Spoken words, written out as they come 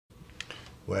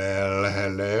Well,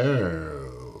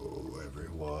 hello,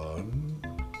 everyone.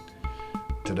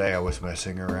 Today I was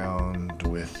messing around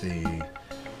with the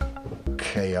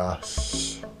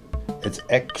Chaos. It's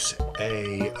XAOC,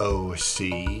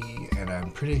 and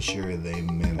I'm pretty sure they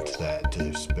meant that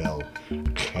to spell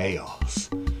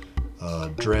chaos.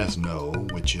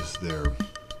 Drezno, which is their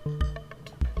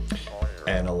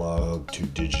analog to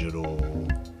digital,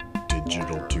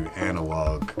 digital to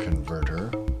analog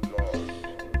converter.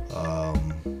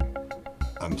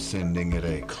 I'm sending it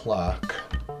a clock.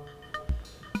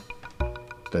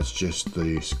 That's just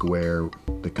the square,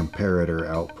 the comparator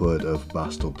output of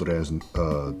Bastel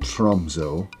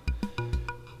Tromso.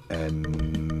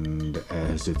 And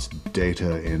as its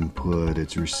data input,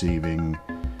 it's receiving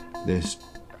this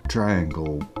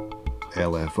triangle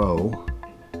LFO.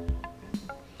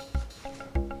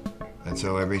 And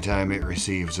so every time it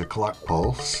receives a clock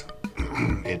pulse,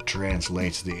 it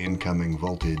translates the incoming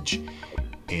voltage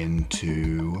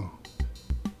into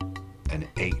an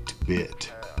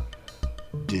 8-bit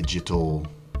digital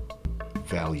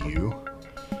value,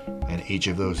 and each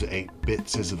of those 8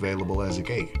 bits is available as a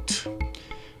gate.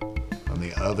 On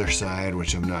the other side,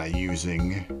 which I'm not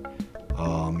using,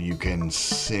 you can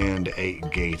send 8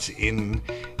 gates in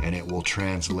and it will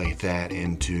translate that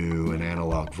into an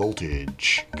analog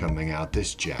voltage coming out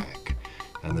this jack,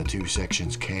 and the two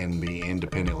sections can be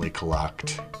independently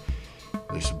clocked.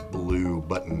 This blue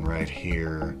button right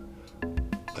here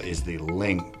is the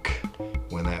link.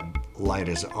 When that light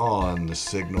is on, the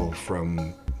signal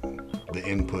from the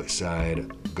input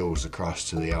side goes across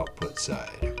to the output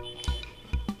side.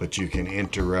 But you can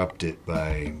interrupt it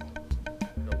by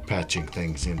patching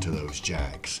things into those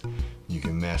jacks. You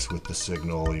can mess with the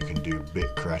signal, you can do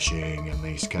bit crushing and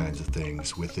these kinds of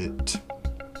things with it.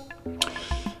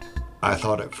 I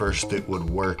thought at first it would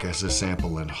work as a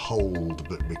sample and hold,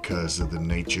 but because of the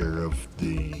nature of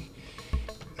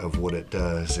what it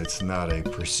does, it's not a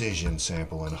precision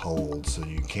sample and hold, so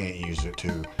you can't use it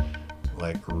to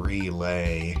like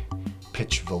relay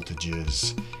pitch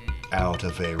voltages out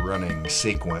of a running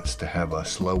sequence to have a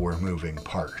slower moving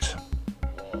part.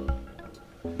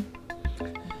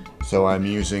 So I'm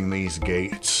using these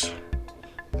gates.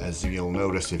 As you'll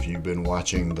notice if you've been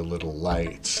watching the little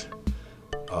lights,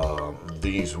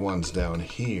 these ones down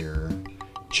here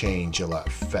change a lot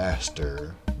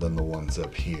faster than the ones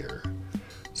up here.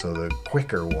 So the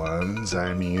quicker ones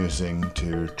I'm using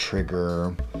to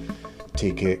trigger,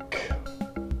 T-kick,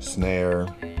 snare,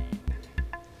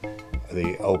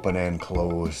 the open and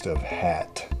closed of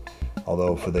hat.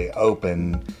 Although for the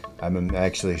open, I'm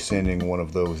actually sending one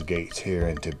of those gates here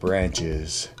into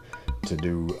branches to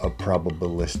do a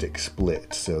probabilistic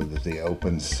split so that the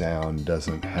open sound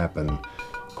doesn't happen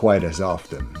quite as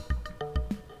often.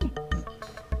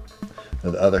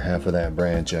 The other half of that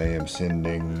branch I am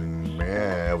sending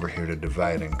over here to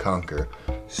divide and conquer,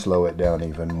 slow it down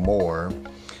even more.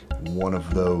 One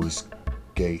of those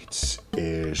gates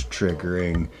is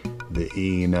triggering the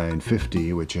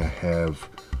E950, which I have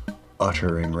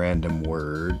uttering random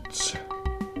words.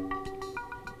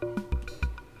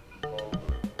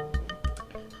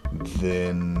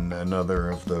 Then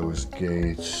another of those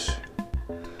gates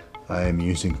I am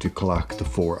using to clock the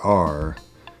 4R,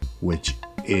 which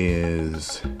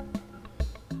is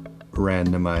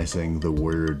randomizing the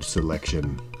word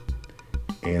selection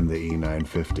in the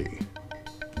E950,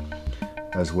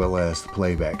 as well as the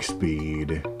playback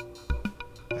speed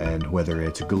and whether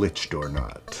it's glitched or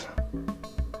not.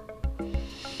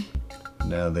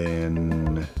 Now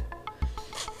then,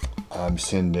 I'm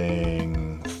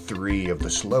sending 3 of the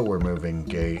slower moving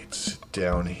gates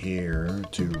down here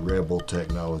to Rebel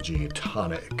Technology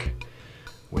Tonic,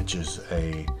 which is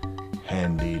a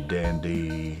handy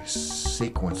dandy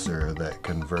sequencer that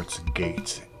converts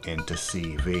gates into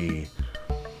CV,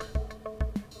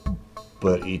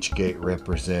 but each gate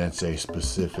represents a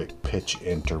specific pitch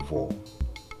interval,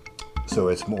 so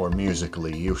it's more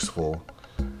musically useful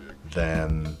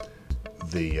than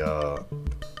the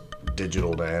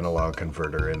digital to analog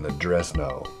converter in the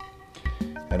Drezno.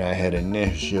 And I had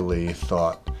initially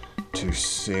thought to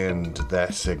send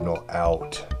that signal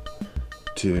out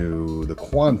to the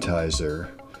quantizer,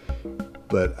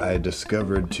 but I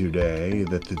discovered today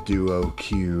that the Duo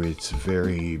Q, it's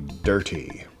very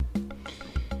dirty.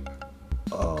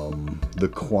 The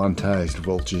quantized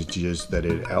voltages that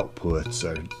it outputs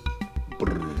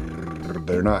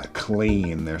they're not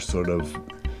clean, they're sort of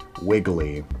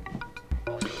wiggly.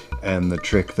 And the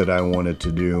trick that I wanted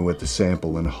to do with the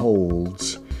sample and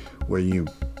holds, where you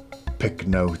pick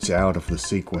notes out of the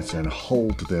sequence and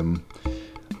hold them,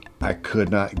 I could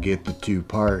not get the two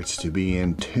parts to be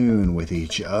in tune with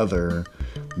each other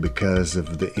because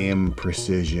of the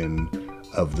imprecision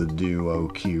of the Duo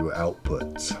Q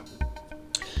outputs.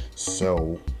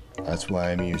 So that's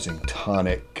why I'm using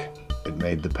Tonic. It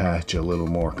made the patch a little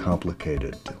more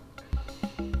complicated.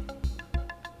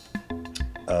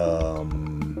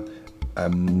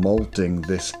 I'm molting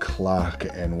this clock,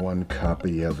 and one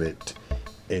copy of it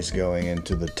is going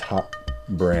into the top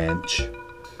branch,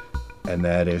 and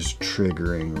that is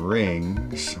triggering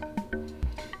rings,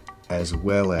 as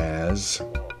well as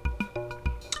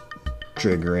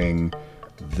triggering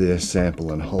this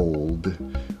sample and hold,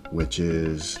 which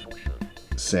is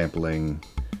sampling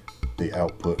the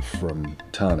output from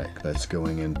Tonic that's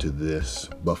going into this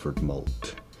buffered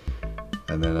molt.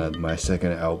 And then at my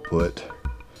second output,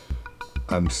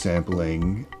 I'm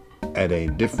sampling at a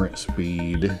different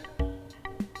speed,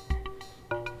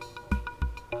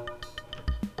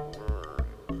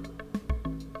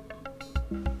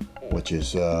 which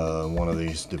is one of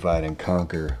these divide and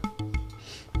conquer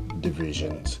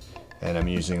divisions, and I'm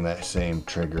using that same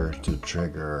trigger to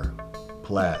trigger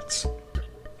Platts,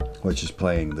 which is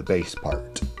playing the bass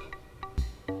part.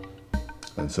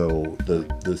 And so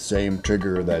the same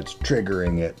trigger that's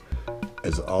triggering it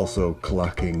is also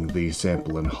clocking the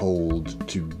sample and hold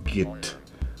to get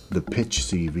the pitch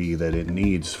CV that it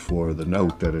needs for the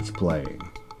note that it's playing.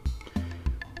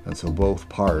 And so both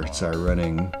parts are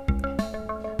running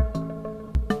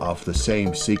off the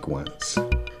same sequence.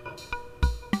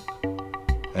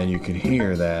 And you can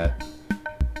hear that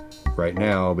right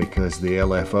now because the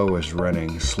LFO is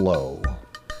running slow.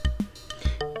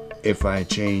 If I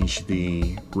change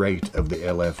the rate of the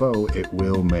LFO, it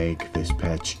will make this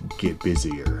patch get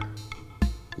busier.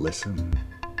 Listen.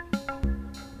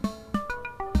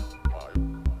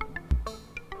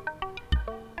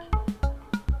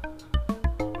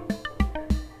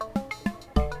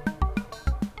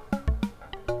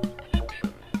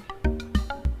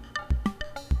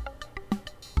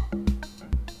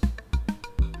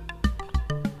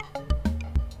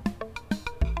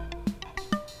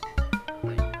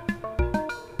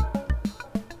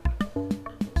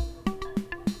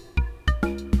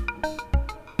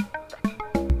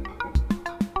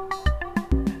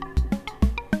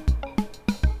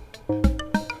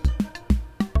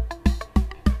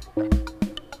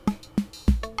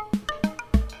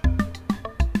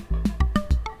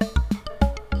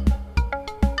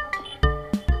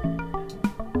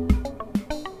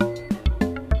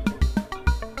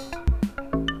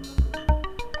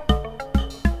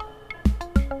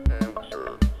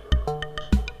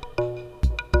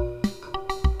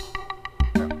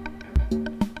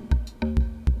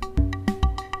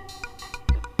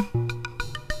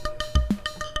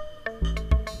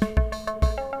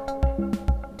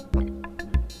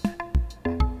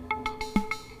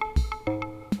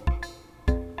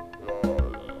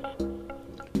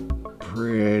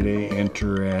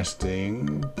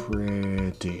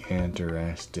 Pretty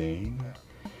interesting.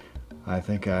 I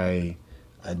think I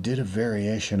did a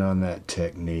variation on that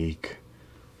technique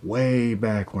way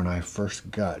back when I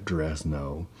first got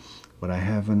Drezno, but I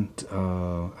haven't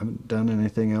done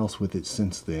anything else with it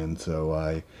since then. So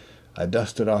I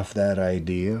dusted off that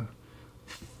idea.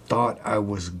 Thought I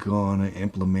was gonna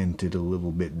implement it a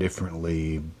little bit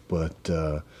differently, but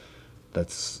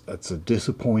that's a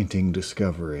disappointing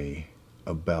discovery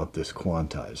about this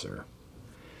quantizer.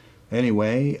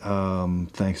 Anyway,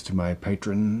 thanks to my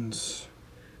patrons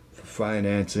for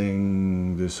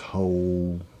financing this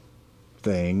whole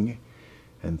thing,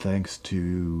 and thanks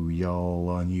to y'all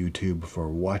on YouTube for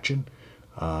watching.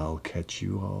 I'll catch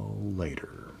you all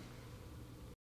later.